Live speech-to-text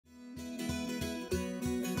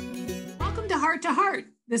Heart to Heart.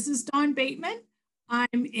 This is Dawn Bateman.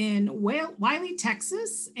 I'm in Wiley,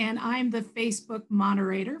 Texas, and I'm the Facebook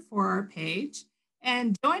moderator for our page.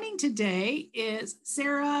 And joining today is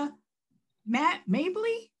Sarah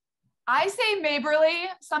Mabberley. I say Mabberley.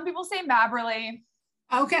 Some people say Mabberley.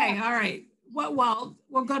 Okay, all right. Well,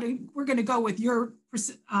 we're going to go with your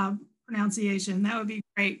pronunciation. That would be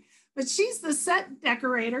great. But she's the set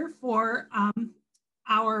decorator for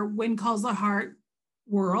our Wind Calls the Heart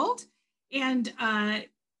world, and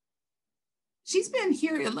she's been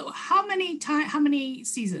here how many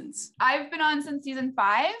seasons? I've been on since season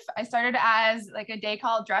 5. I started as like a day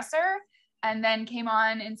call dresser and then came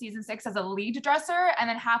on in season 6 as a lead dresser, and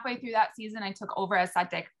then halfway through that season I took over as set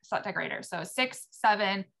decorator. So 6,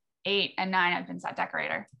 7, 8, and 9 I've been set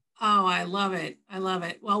decorator. Oh, I love it. I love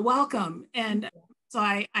it. Well, welcome. And so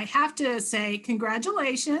I have to say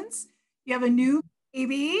congratulations. You have a new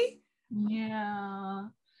baby. Yeah.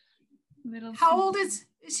 How old is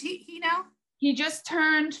he now? He just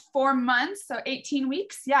turned 4 months, so 18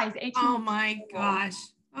 weeks. Yeah, he's 18. Oh my gosh.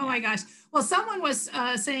 Oh my gosh. Well, someone was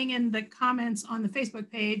saying in the comments on the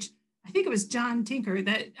Facebook page, I think it was John Tinker,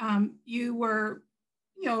 that you were,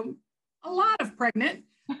 a lot of pregnant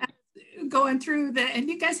going through and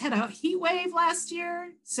you guys had a heat wave last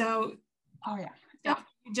year. So, oh yeah.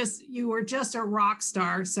 You were just a rock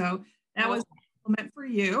star. So that was compliment for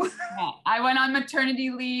you. Yeah. I went on maternity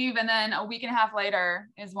leave, and then a week and a half later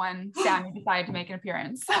is when Sammy decided to make an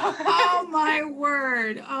appearance. Oh my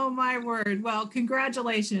word. Oh my word. Well,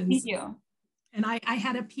 congratulations. Thank you. And I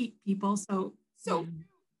had a peek, people. So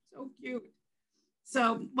cute.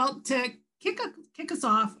 So, well, to kick us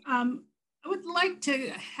off, I would like to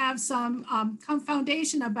have some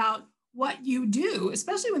foundation about what you do,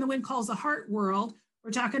 especially when the Wind Calls the Heart world. We're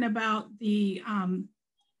talking about the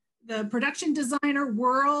production designer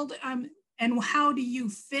world, and how do you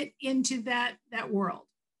fit into that world?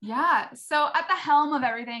 Yeah, so at the helm of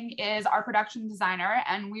everything is our production designer,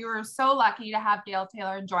 and we were so lucky to have Gail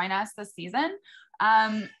Taylor join us this season.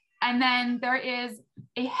 And then there is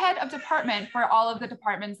a head of department for all of the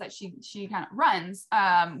departments that she kind of runs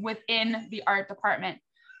within the art department.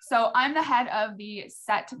 So I'm the head of the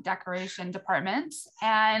set decoration department,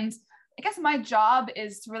 and I guess my job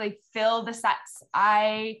is to really fill the sets.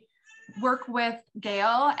 I work with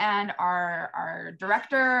Gail and our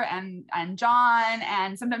director and John,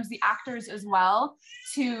 and sometimes the actors as well,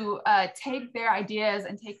 to take their ideas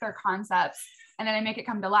and take their concepts, and then I make it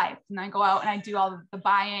come to life. And I go out and I do all the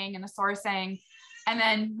buying and the sourcing, and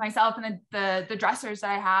then myself and the dressers that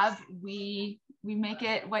I have, we make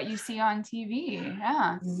it what you see on TV.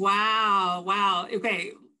 Yeah. Wow.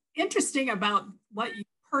 Okay. Interesting about what you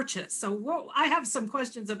purchase. So I have some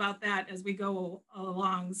questions about that as we go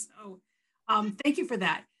along. So thank you for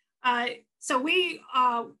that. So we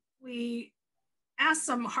asked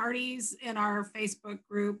some Hearties in our Facebook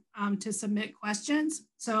group to submit questions.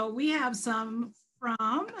 So we have some from,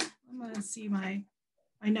 I'm going to see my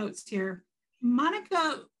notes here.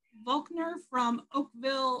 Monica Volkner from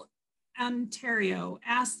Oakville, Ontario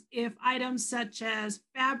asked if items such as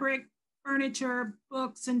fabric, furniture,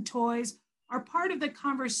 books, and toys are part of the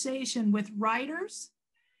conversation with writers?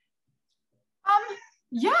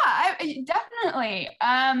 Yeah, definitely.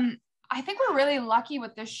 I think we're really lucky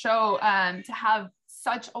with this show to have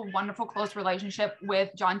such a wonderful, close relationship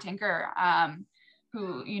with John Tinker,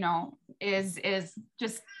 who, is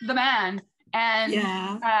just the man. And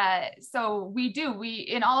so we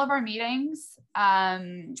in all of our meetings,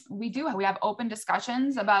 we have open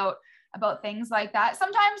discussions about things like that.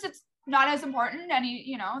 Sometimes it's not as important, and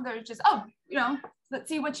there's just, let's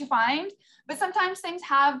see what you find. But sometimes things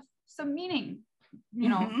have some meaning,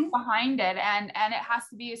 behind it, and it has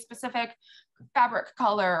to be a specific fabric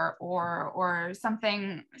color or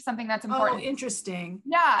something that's important. Oh, interesting.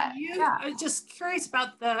 Yeah. I'm just curious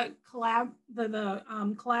about the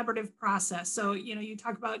collaborative process. So you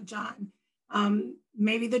talk about John,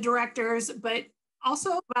 maybe the directors, but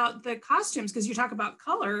also about the costumes, because you talk about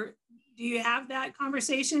color. Do you have that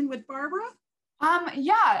conversation with Barbara?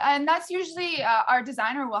 Yeah, and that's usually our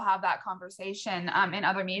designer will have that conversation in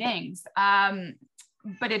other meetings.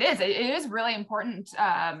 But it is really important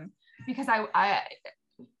because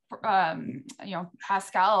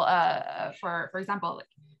Pascal, for example,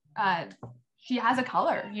 she has a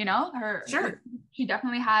color. She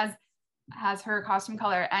definitely has her costume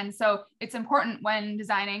color, and so it's important when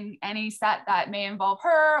designing any set that may involve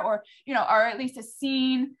her, or at least a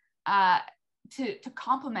scene, to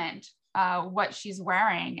complement what she's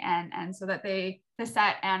wearing, and so that the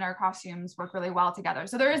set and our costumes work really well together.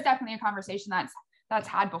 So there is definitely a conversation that's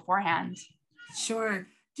had beforehand. Sure.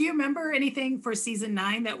 Do you remember anything for season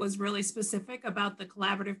 9 that was really specific about the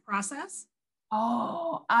collaborative process?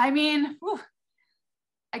 Oh, I mean, whew.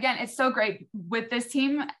 Again, it's so great with this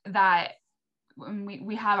team that when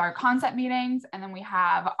we have our concept meetings, and then we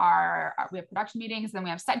have we have production meetings, then we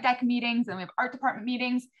have set deck meetings, and we have art department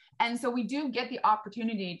meetings. And so we do get the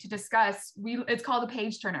opportunity to discuss, it's called a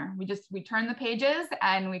page turner. We turn the pages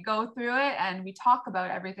and we go through it and we talk about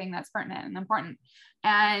everything that's pertinent and important.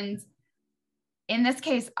 And in this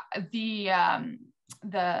case, the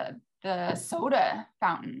soda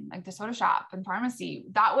fountain, like the soda shop and pharmacy,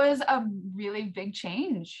 that was a really big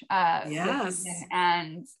change. Yes.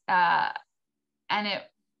 And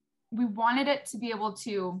we wanted it to be able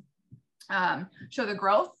to show the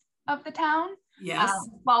growth of the town, yes,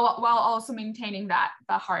 while also maintaining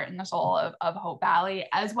the heart and the soul of Hope Valley,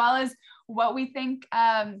 as well as what we think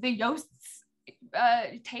the Yost's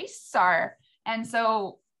tastes are. And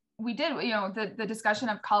so we did, the discussion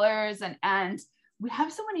of colors, and we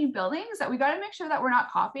have so many buildings that we got to make sure that we're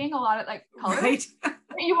not copying a lot of like colors. Right.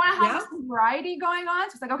 You want to have some variety going on.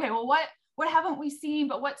 So it's like, okay, well, what haven't we seen,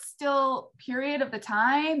 but what's still period of the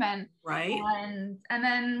time, and right, and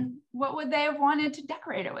then what would they have wanted to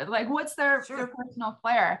decorate it with? Like, what's their personal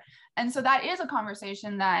flair? And so that is a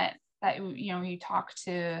conversation that you talk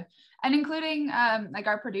to, and including like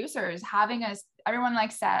our producers, having everyone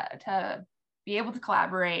likes to be able to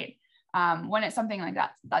collaborate when it's something like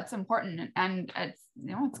that that's important, and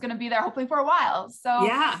it's going to be there hopefully for a while. So we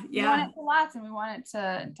want it to last, and we want it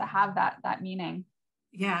to have that meaning.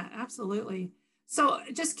 Yeah, absolutely. So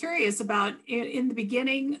just curious about in the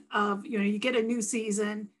beginning of, you get a new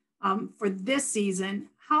season for this season,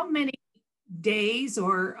 how many days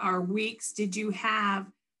or weeks did you have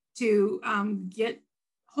to get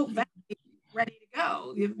Hope Valley ready to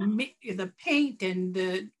go? The paint and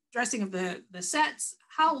the dressing of the sets,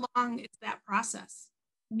 how long is that process?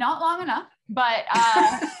 Not long enough, but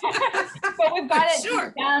but we've got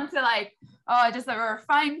it down to like, just a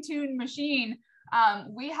fine-tuned machine.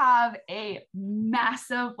 We have a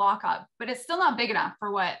massive lockup, but it's still not big enough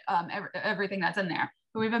for what everything that's in there.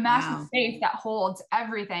 But we have a massive safe that holds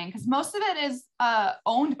everything, because most of it is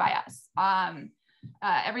owned by us.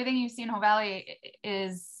 Everything you see in Hope Valley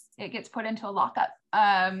it gets put into a lockup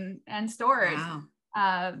and stored. Wow.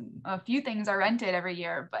 A few things are rented every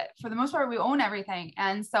year, but for the most part, we own everything.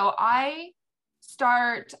 And so I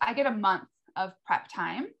get a month of prep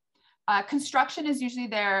time. Construction is usually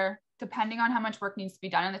there, depending on how much work needs to be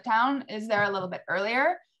done in the town, is there a little bit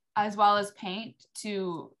earlier, as well as paint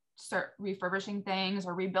to start refurbishing things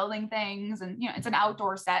or rebuilding things. And, it's an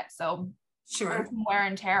outdoor set, so there's some wear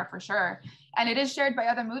and tear for sure. And it is shared by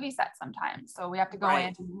other movie sets sometimes. So we have to go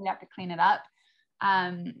in and we have to clean it up.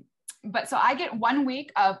 But so I get 1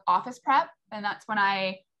 week of office prep, and that's when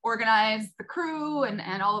I organize the crew and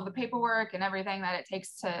all of the paperwork and everything that it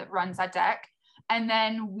takes to run set deck. And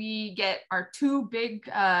then we get our 2 big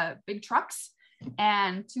trucks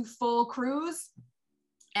and 2 full crews.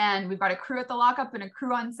 And we've got a crew at the lockup and a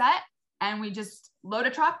crew on set. And we just load a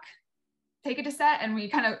truck, take it to set, and we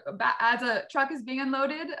kind of, as a truck is being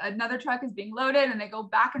unloaded, another truck is being loaded, and they go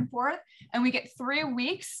back and forth. And we get 3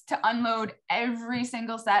 weeks to unload every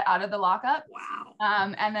single set out of the lockup.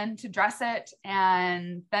 Wow. And then to dress it.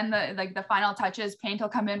 And then the final touches, paint will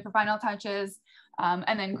come in for final touches.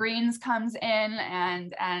 And then Greens comes in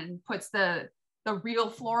and puts the real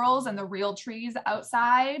florals and the real trees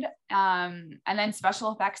outside. And then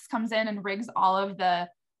special effects comes in and rigs all of the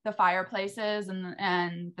fireplaces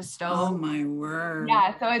and the stove. Oh my word.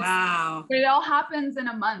 Yeah. So it all happens in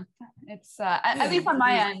a month. It's at least on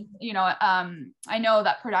my end, I know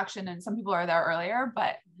that production and some people are there earlier,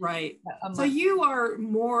 but so you are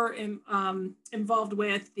more involved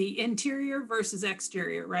with the interior versus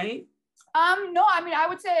exterior, right? No, I mean, I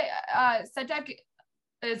would say set deck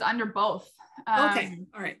is under both. Okay,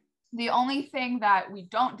 all right. The only thing that we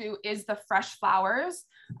don't do is the fresh flowers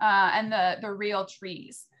and the real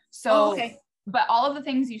trees. So, but all of the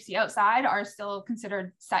things you see outside are still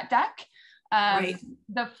considered set deck.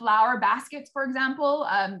 The flower baskets, for example,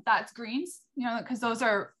 that's Greens, because those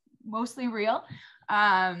are mostly real.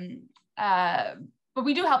 But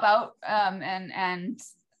we do help out, and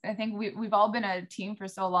I think we've all been a team for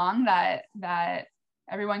so long that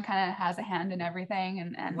everyone kind of has a hand in everything.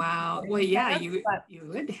 And wow. Well, yeah, you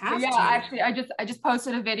would have to. Actually, I just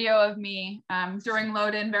posted a video of me during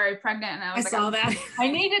load-in, very pregnant, and I saw that. I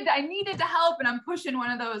needed to help, and I'm pushing one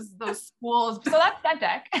of those spools. So that's set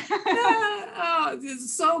deck. Oh,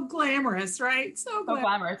 it's so glamorous, right? So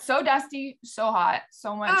glamorous, so dusty, so hot,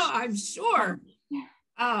 so much. Oh, I'm sure.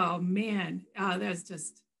 Oh man, that's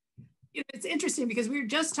just. it's interesting because we were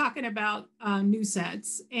just talking about new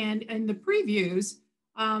sets, and in the previews,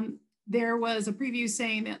 there was a preview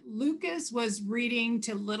saying that Lucas was reading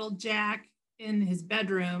to little Jack in his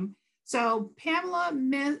bedroom. So Pamela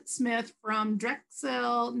Smith from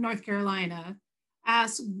Drexel, North Carolina,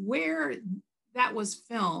 asked where that was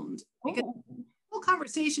filmed, because the whole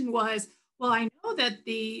conversation was, well, I know that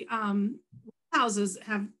the houses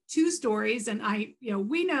have 2 stories, and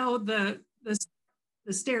we know the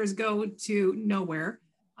stairs go to nowhere.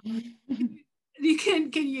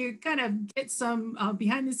 Can you kind of get some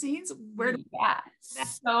behind the scenes?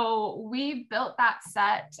 So we built that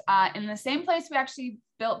set in the same place we actually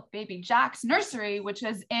built baby Jack's nursery, which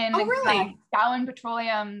is in Gowan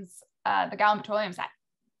Petroleum's the Gowan Petroleum set.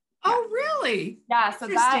 Oh, really? Yeah, so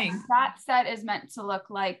that set is meant to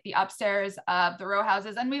look like the upstairs of the row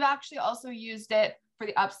houses, and we've actually also used it for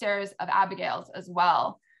the upstairs of Abigail's as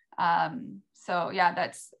well. So yeah,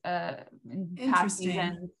 that's in past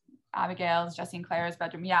seasons, Abigail's, Jesse and Claire's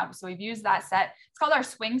bedroom. Yeah, so we've used that set. It's called our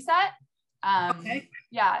swing set.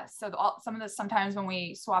 Yeah, so sometimes when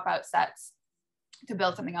we swap out sets to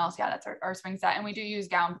build something else, yeah, that's our swing set, and we do use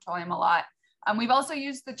Gowan Petroleum a lot. We've also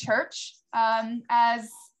used the church as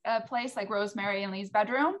a place, like Rosemary and Lee's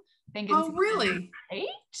bedroom. I think it's really 8,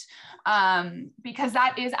 because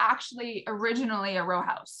that is actually originally a row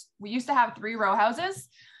house. We used to have 3 row houses,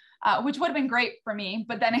 which would have been great for me,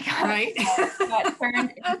 but then it got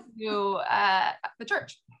turned into the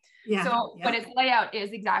church. Yeah. So, but its layout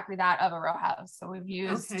is exactly that of a row house. So we've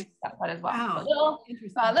used that as well. Wow.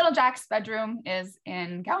 So little Jack's bedroom is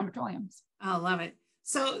in Gowan Petroleum's. I love it.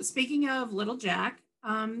 So speaking of little Jack,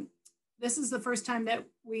 this is the first time that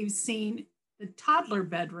we've seen the toddler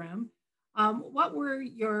bedroom. What were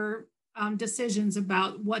your decisions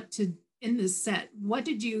about what to in this set? What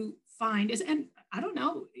did you find? And I don't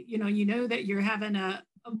know, you know that you're having a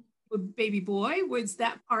baby boy. Was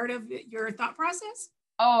that part of your thought process?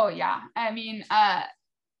 Oh yeah. I mean,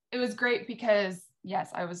 it was great because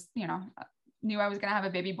yes, I was, knew I was going to have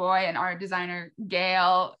a baby boy, and our designer,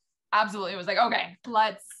 Gail, absolutely was like, okay,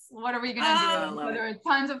 what are we going to do? So there were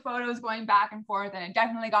tons of photos going back and forth, and it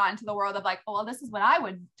definitely got into the world of like, oh, well, this is what I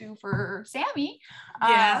would do for Sammy.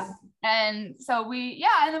 Yeah. And so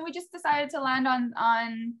and then we just decided to land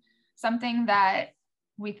on something that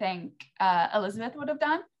we think Elizabeth would have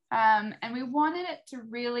done. And we wanted it to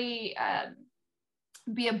really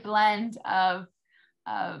be a blend of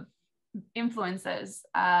influences.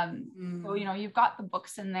 So, you've got the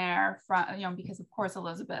books in there from, because of course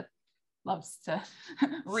Elizabeth loves to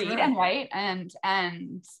read and write, and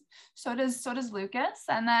so does Lucas.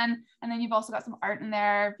 And then you've also got some art in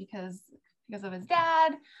there because of his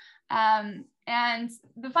dad. And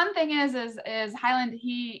the fun thing is Highland,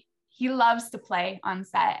 he loves to play on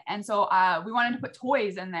set. And so we wanted to put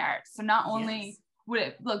toys in there. So not only would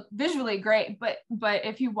it look visually great, but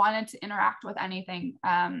if he wanted to interact with anything,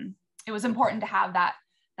 it was important to have that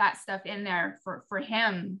stuff in there for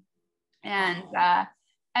him.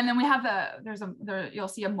 And then we have you'll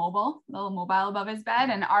see a little mobile above his bed,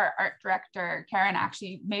 and our art director, Karen,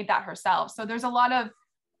 actually made that herself. So there's a lot of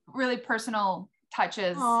really personal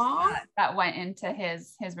touches that went into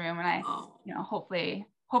his room. And I, hopefully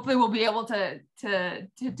we'll be able to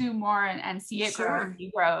do more and see it grow as he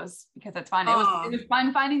grows, because it's fun. It was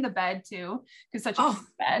fun finding the bed too, because such a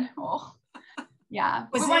cute bed. Yeah.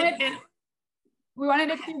 We wanted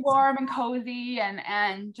it to be warm and cozy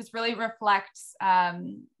and just really reflect,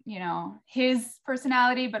 his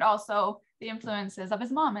personality, but also the influences of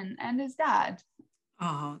his mom and his dad.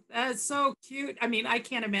 Oh, that's so cute. I mean, I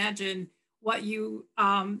can't imagine what you,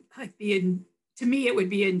 to me, it would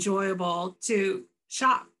be enjoyable to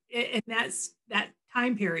shop in that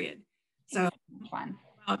time period. So fun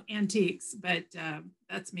about antiques, but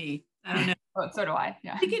that's me. I don't know. Oh, so do I.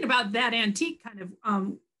 Yeah. Thinking about that antique kind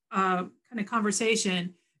of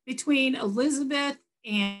conversation between Elizabeth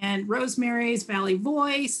and Rosemary's Valley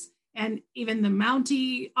Voice, and even the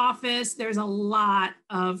Mountie office, there's a lot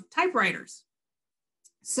of typewriters.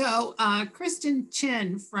 So Kristen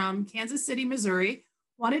Chin from Kansas City, Missouri,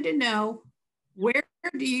 wanted to know, where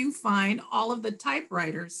do you find all of the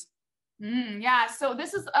typewriters? Yeah, so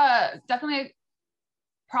this is definitely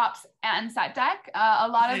props and set deck. A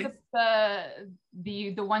lot of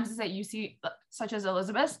the ones that you see, such as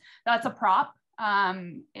Elizabeth, that's a prop.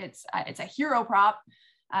 It's a hero prop,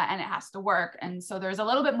 and it has to work. And so there's a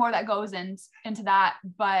little bit more that goes into that.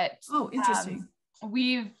 But interesting.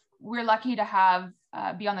 We're lucky to have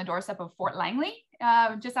be on the doorstep of Fort Langley,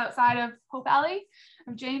 just outside of Hope Valley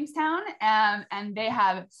of Jamestown, and they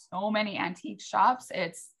have so many antique shops.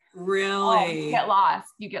 Oh, Really?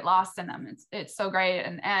 you get lost in them. It's so great.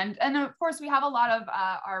 And of course we have a lot of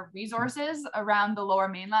our resources around the Lower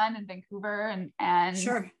Mainland in Vancouver and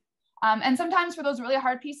Sure. And sometimes for those really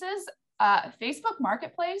hard pieces, Facebook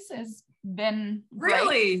Marketplace has been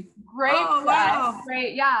Really great. Oh, wow.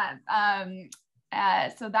 Great. Yeah.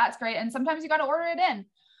 So that's great. And sometimes you got to order it in.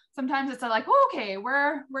 Sometimes it's like, oh, okay,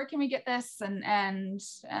 where can we get this? And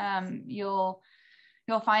you'll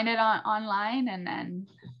find it online and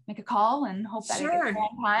make a call and hope that it gets there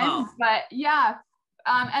on time. Oh. But yeah.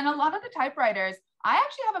 And a lot of the typewriters, I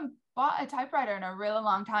actually haven't bought a typewriter in a really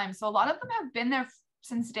long time. So a lot of them have been there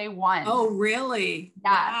since day one. Oh, really?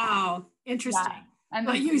 Yeah. Wow. Interesting. Yeah. And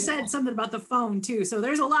but you said something about the phone too. So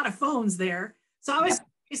there's a lot of phones there. So I was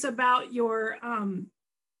curious about your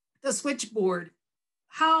the switchboard.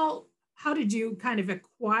 How did you kind of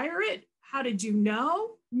acquire it? How did you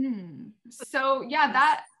know? So yeah,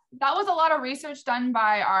 that was a lot of research done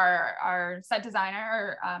by our set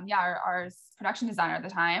designer, our production designer at the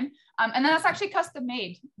time. And then that's actually custom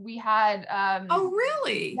made. We had oh,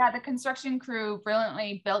 really? Yeah, the construction crew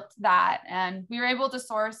brilliantly built that, and we were able to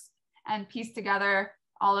source and piece together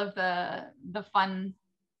all of the fun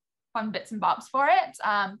bits and bobs for it.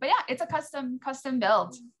 But yeah, it's a custom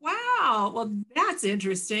build. Wow. Well, that's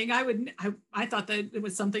interesting. I thought that it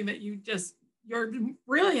was something that you're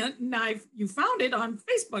brilliant, and you found it on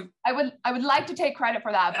Facebook. I would like to take credit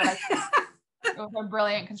for that, but it was a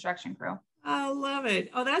brilliant construction crew. I love it.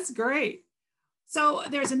 Oh, that's great. So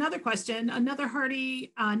there's another question. Another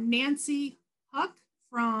Heartie, Nancy Huck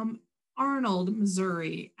from Arnold,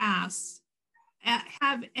 Missouri asks,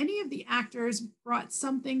 have any of the actors brought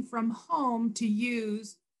something from home to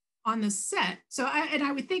use on the set? So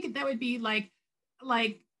I would think that would be like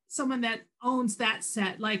someone that owns that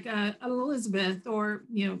set, like Elizabeth, or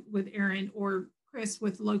with Aaron, or Chris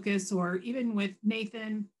with Locust, or even with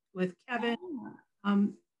Nathan with Kevin. Have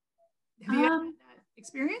you had that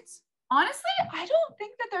experience? Honestly, I don't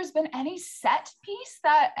think that there's been any set piece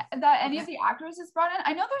that any of the actors has brought in.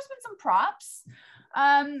 I know there's been some props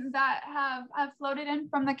that have floated in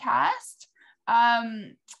from the cast, but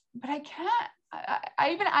I can't.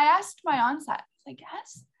 I asked my on-set, like,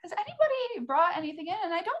 has anybody brought anything in?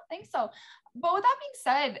 And I don't think so. But with that being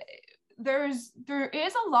said, there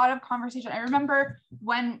is a lot of conversation. I remember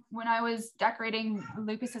when I was decorating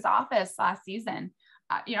Lucas's office last season.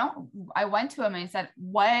 I went to him and I said,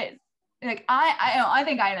 "What? Like, I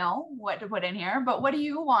think I know what to put in here, but what do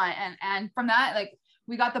you want?" And from that, like,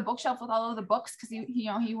 we got the bookshelf with all of the books because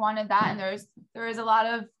he wanted that, and there is a lot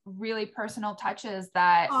of really personal touches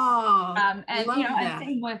that and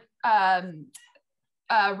same with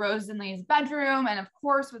Rose and Lee's bedroom, and of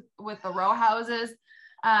course with the row houses,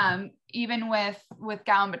 even with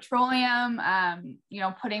Gowan Petroleum,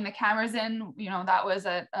 putting the cameras in, that was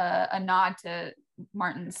a nod to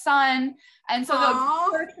Martin's son. And so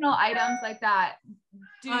those personal items like that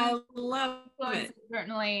I love it.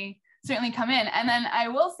 certainly come in. And then I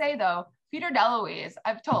will say though, Peter DeLuise,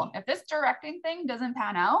 I've told him, if this directing thing doesn't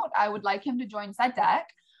pan out, I would like him to join Set Deck.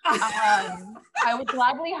 I would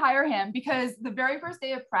gladly hire him, because the very first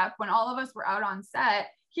day of prep, when all of us were out on set,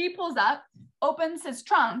 he pulls up, opens his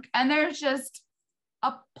trunk, and there's just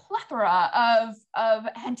a plethora of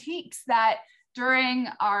antiques that during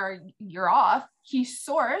our year off, he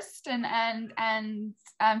sourced and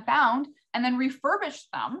found, and then refurbished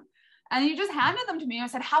them. And he just handed them to me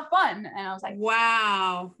and said, "Have fun." And I was like,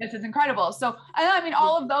 wow, this is incredible. So, I mean,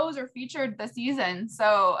 all of those are featured this season.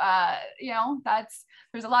 So,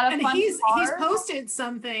 there's a lot of fun. And he's posted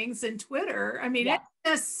some things in Twitter. I mean, It's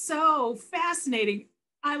just so fascinating.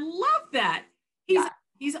 I love that.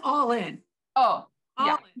 He's all in. Oh,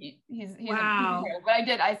 all in. He's wow. But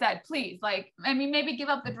I said, please, maybe give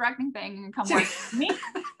up the directing thing and come work with me.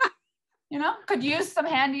 Could use some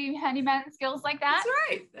handyman skills like that.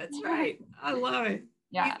 That's right. I love it.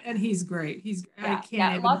 Yeah. And he's great. I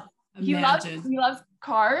can't even imagine. He loves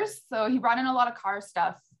cars. So he brought in a lot of car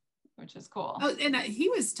stuff, which is cool. Oh, and he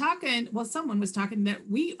was talking, someone was talking that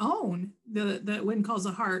we own the Wind Calls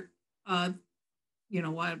a Heart, the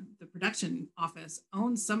production office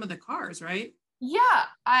owns some of the cars, right? Yeah,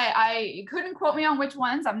 I couldn't quote me on which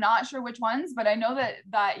ones. I'm not sure which ones, but I know that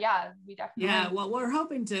we definitely. Yeah, well, we're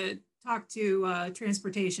hoping to talk to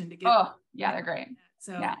transportation to get. Oh, yeah, they're great.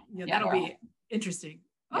 So that'll be interesting.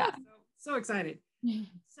 Oh, so excited.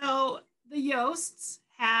 So the Yosts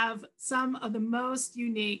have some of the most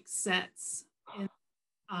unique sets,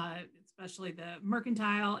 especially the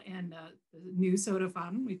Mercantile and the new soda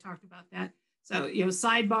fountain. We talked about that. So,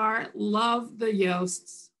 sidebar, love the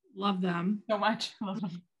Yosts, love them. So much. Love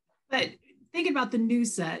them. But thinking about the new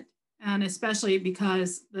set, and especially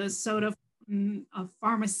because the soda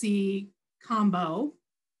pharmacy combo,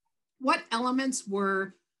 what elements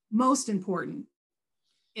were most important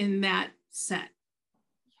in that set?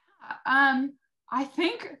 I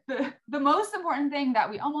think the most important thing that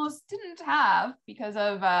we almost didn't have because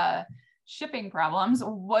of shipping problems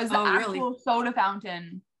was the actual soda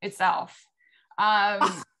fountain itself.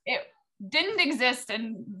 It didn't exist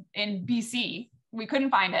in BC. We couldn't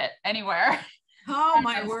find it anywhere. Oh,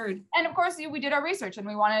 my word. And of course, we did our research and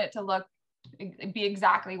we wanted it to be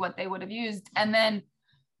exactly what they would have used. And then,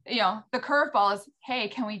 the curveball is, hey,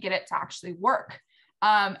 can we get it to actually work?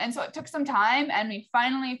 And so it took some time and we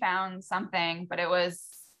finally found something, but it was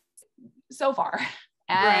so far.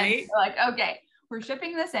 And we're like, okay, we're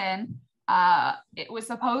shipping this in. It was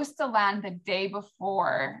supposed to land the day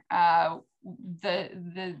before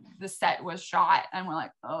the set was shot, and we're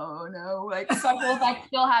like, oh no, like special effects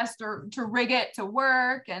still has to rig it to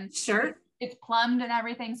work, and sure, it's plumbed and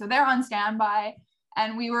everything, so they're on standby.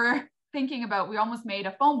 And we were thinking about, we almost made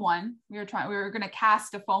a foam one. We were going to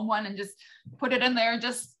cast a foam one and just put it in there,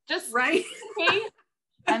 just right.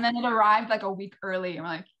 And then it arrived like a week early, and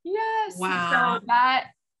we're like, yes. Wow. So that,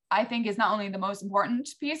 I think, is not only the most important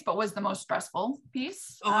piece, but was the most stressful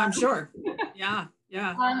piece. Oh, I'm sure. Yeah.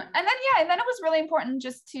 And then it was really important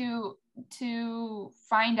just to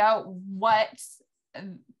find out what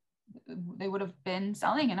they would have been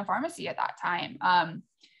selling in a pharmacy at that time.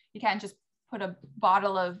 You can't just put a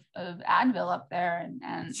bottle of Advil up there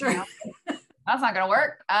and sure. That's not going to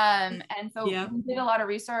work. And so we did a lot of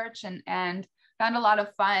research and found a lot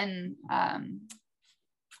of fun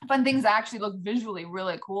things that actually look visually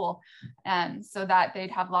really cool, and so that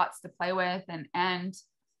they'd have lots to play with. And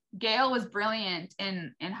Gail was brilliant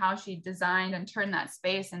in how she designed and turned that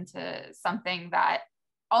space into something that,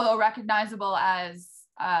 although recognizable as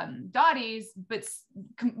Dottie's, but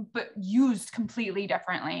used completely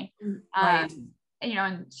differently. Right.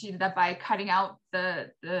 And she did that by cutting out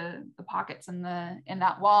the pockets in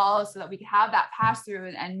that wall so that we could have that pass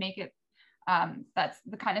through and make it that's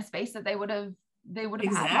the kind of space that they would have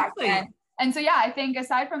exactly had. And so I think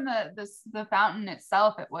aside from the fountain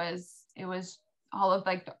itself, it was all of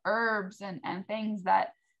like the herbs and things that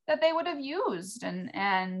they would have used, and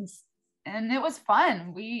it was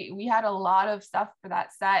fun. We had a lot of stuff for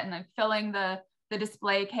that set, and like filling the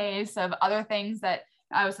display case of other things that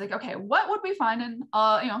I was like, okay, what would we find in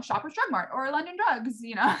Shoppers Drug Mart or London Drugs,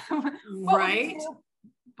 right?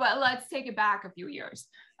 But let's take it back a few years.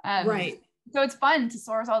 Right. So it's fun to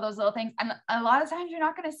source all those little things, and a lot of times you're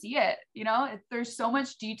not going to see it. There's so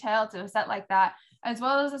much detail to a set like that, as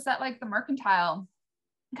well as a set like the Mercantile,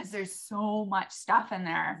 because there's so much stuff in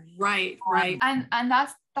there. Right. And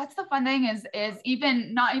that's the fun thing is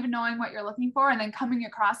even not even knowing what you're looking for, and then coming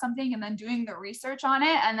across something and then doing the research on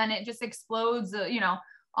it, and then it just explodes.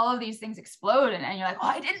 All of these things explode, and you're like, oh,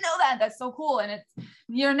 I didn't know that. That's so cool. And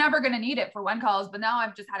you're never going to need it for one calls, but now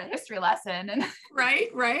I've just had a history lesson, and right.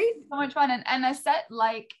 So much fun. And a set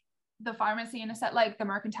like the pharmacy and a set like the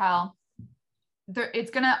Mercantile, it's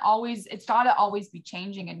got to always be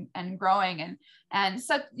changing and growing, and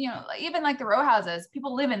so even like the row houses,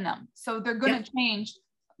 people live in them, so they're going to change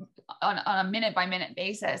on a minute by minute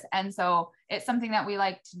basis. And so it's something that we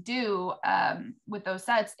like to do with those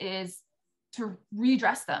sets, is to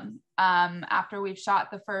redress them after we've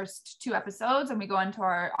shot the first 2 episodes, and we go into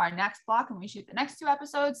our next block and we shoot the next 2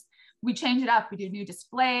 episodes. We change it up. We do new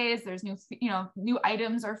displays. There's new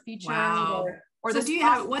items or features. Wow. Or so do you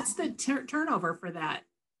have, what's the turnover for that?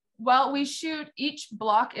 Well, we shoot, each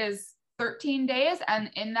block is 13 days,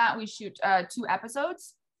 and in that we shoot 2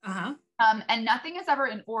 episodes. And nothing is ever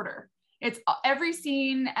in order. It's every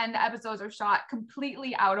scene and the episodes are shot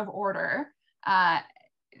completely out of order.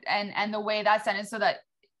 And the way that's done is so that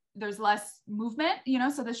there's less movement,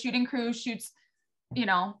 so the shooting crew shoots,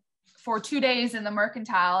 for 2 days in the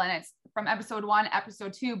Mercantile, and it's from episode 1,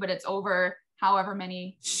 episode 2, but it's over however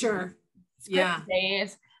many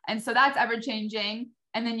days. And so that's ever changing.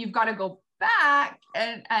 And then you've got to go back,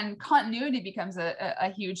 and continuity becomes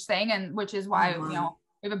a huge thing. And which is why, we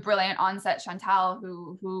have a brilliant on-set Chantal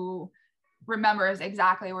who remembers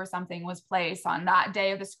exactly where something was placed on that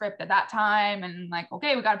day of the script at that time, and like,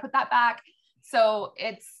 okay, we got to put that back. So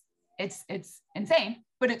it's insane,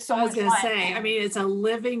 but it's so much fun. I was gonna say, I mean, it's a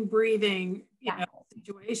living, breathing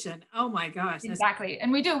situation. Oh my gosh. Exactly.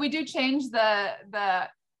 And we do change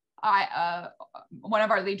one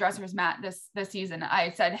of our lead dressers, Matt, this season,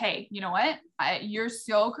 I said, hey, you know what, you're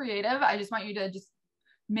so creative, I just want you to just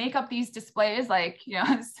make up these displays, like,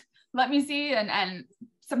 let me see, and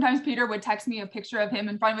sometimes Peter would text me a picture of him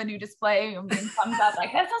in front of a new display and being thumbs up,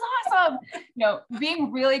 like, this is awesome. You know,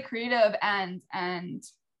 being really creative and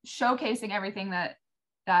showcasing everything that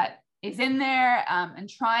is in there, and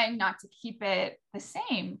trying not to keep it the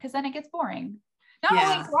same, because then it gets boring. Not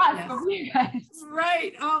only for us, but for you guys.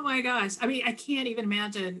 Right. Oh my gosh. I mean, I can't even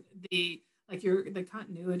imagine the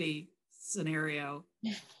continuity scenario.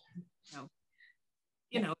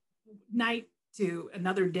 You know, night to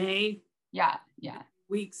another day. Yeah.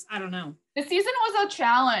 Weeks. I don't know. The season was a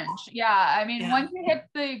challenge. Yeah. I mean, once you hit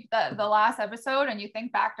the last episode and you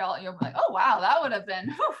think back to all, you're like, oh wow, that would have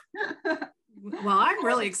been. Well, I'm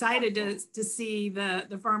really excited to see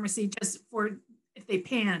the pharmacy, just for if they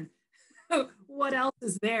pan. What else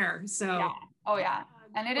is there? So yeah. Oh yeah.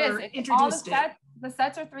 And it's all the sets. The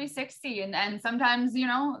sets are 360, and sometimes, you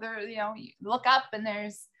know, you look up and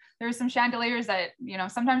there's some chandeliers that, you know,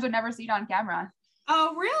 sometimes would never see it on camera.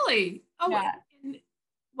 Oh really? Oh yeah.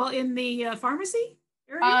 In the pharmacy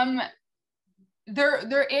area? There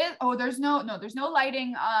is, there's no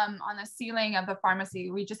lighting on the ceiling of the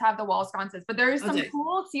pharmacy. We just have the wall sconces, but there is some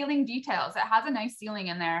cool ceiling details. It has a nice ceiling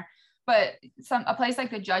in there, but a place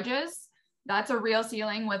like the Judges, that's a real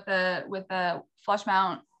ceiling with the flush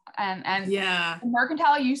mount, and yeah. The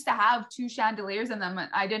Mercantile used to have 2 chandeliers in them,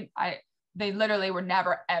 and they literally were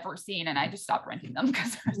never ever seen, and I just stopped renting them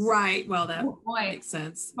because right. Well, that makes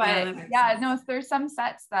sense. But no, there's some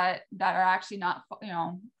sets that are actually not, you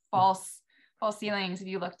know, false ceilings. If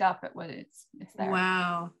you looked up, it's there.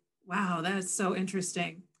 Wow, that is so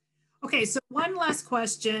interesting. Okay, so one last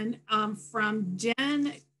question from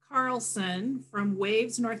Jen Carlson from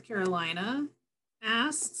Waves, North Carolina,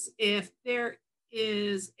 asks if there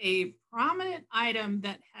is a prominent item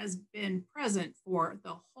that has been present for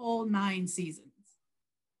the whole 9 seasons.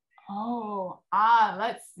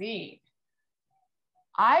 Let's see.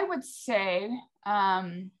 I would say,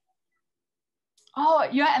 and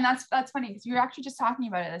that's funny because we were actually just talking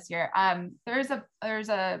about it this year. There's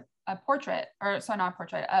a portrait,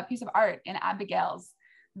 a piece of art in Abigail's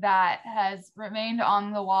that has remained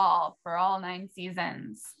on the wall for all 9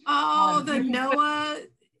 seasons. Oh, the Noah.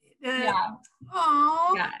 Yeah.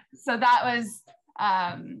 Oh. Yeah. So that was,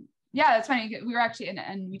 that's funny. We were actually,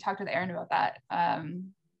 and we talked with Erin about that.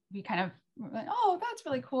 We kind of were like, oh, that's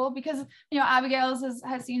really cool, because, you know, Abigail's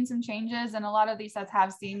has seen some changes, and a lot of these sets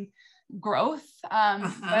have seen growth.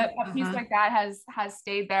 But a piece like that has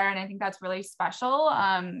stayed there, and I think that's really special.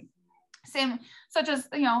 Same, such as,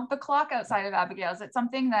 you know, the clock outside of Abigail's. It's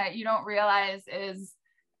something that you don't realize is,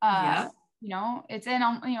 you know, it's in,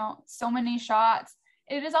 you know, so many shots.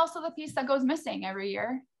 It is also the piece that goes missing every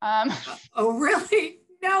year. Oh, really?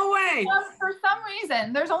 No way. For some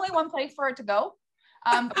reason, there's only one place for it to go.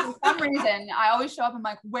 But for some reason, I always show up and I'm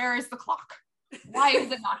like, where is the clock? Why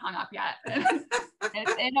is it not hung up yet?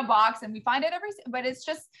 It's in a box, and we find it but it's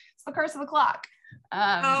the curse of the clock.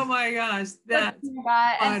 Oh my gosh, that's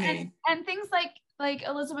funny. And things like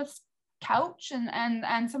Elizabeth's couch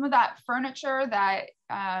and some of that furniture that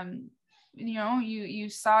you know, you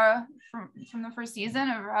saw from the first season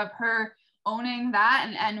of her owning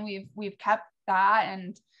that, and we've kept that.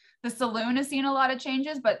 And the saloon has seen a lot of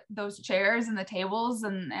changes, but those chairs and the tables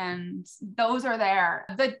and those are there.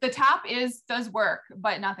 The tap does work,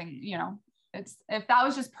 but nothing, you know, it's, if that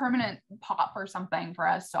was just permanent pop or something for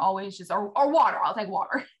us to always just, or water, I'll take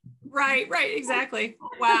water. Right, exactly.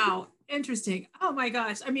 Wow, interesting. Oh my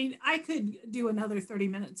gosh. I mean, I could do another 30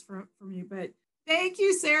 minutes from you, but thank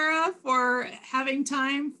you, Sarah, for having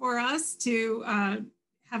time for us to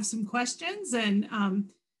have some questions. And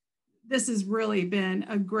this has really been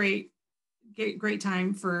a great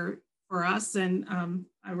time for us. And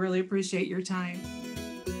I really appreciate your time.